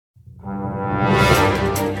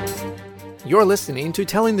You're listening to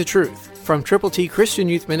Telling the Truth from Triple T Christian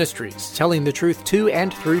Youth Ministries, telling the truth to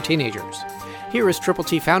and through teenagers. Here is Triple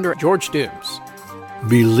T founder George Dooms.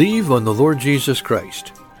 Believe on the Lord Jesus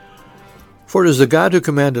Christ. For it is the God who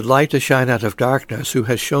commanded light to shine out of darkness, who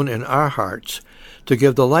has shone in our hearts to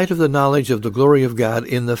give the light of the knowledge of the glory of God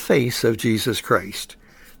in the face of Jesus Christ.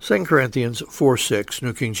 2 Corinthians 4:6,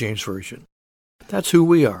 New King James Version. That's who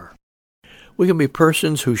we are. We can be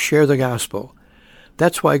persons who share the gospel.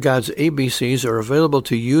 That's why God's ABCs are available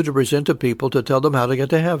to you to present to people to tell them how to get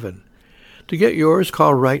to heaven. To get yours,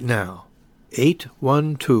 call right now,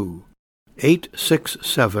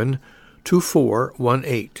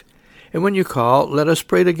 812-867-2418. And when you call, let us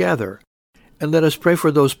pray together. And let us pray for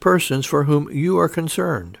those persons for whom you are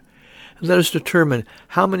concerned. And let us determine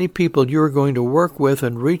how many people you are going to work with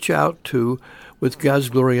and reach out to with God's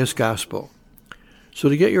glorious gospel. So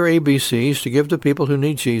to get your ABCs to give to people who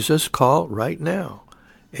need Jesus, call right now,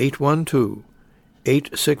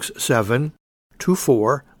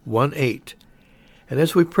 812-867-2418. And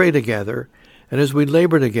as we pray together, and as we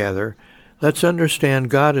labor together, let's understand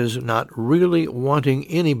God is not really wanting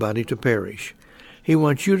anybody to perish. He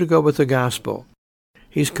wants you to go with the gospel.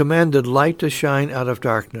 He's commanded light to shine out of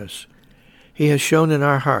darkness. He has shone in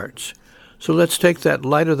our hearts. So let's take that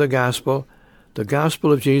light of the gospel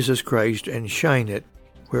of Jesus Christ, and shine it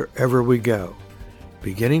wherever we go,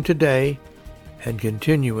 beginning today and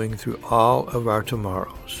continuing through all of our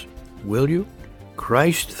tomorrows. Will you?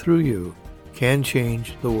 Christ through you can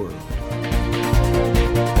change the world.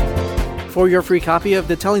 For your free copy of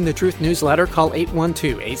the Telling the Truth newsletter, call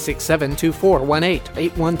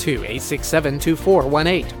 812-867-2418,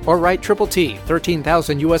 812-867-2418, or write Triple T,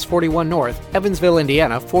 13,000 U.S. 41 North, Evansville,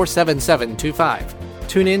 Indiana, 47725.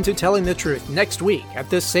 Tune in to Telling the Truth next week at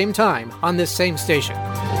this same time on this same station.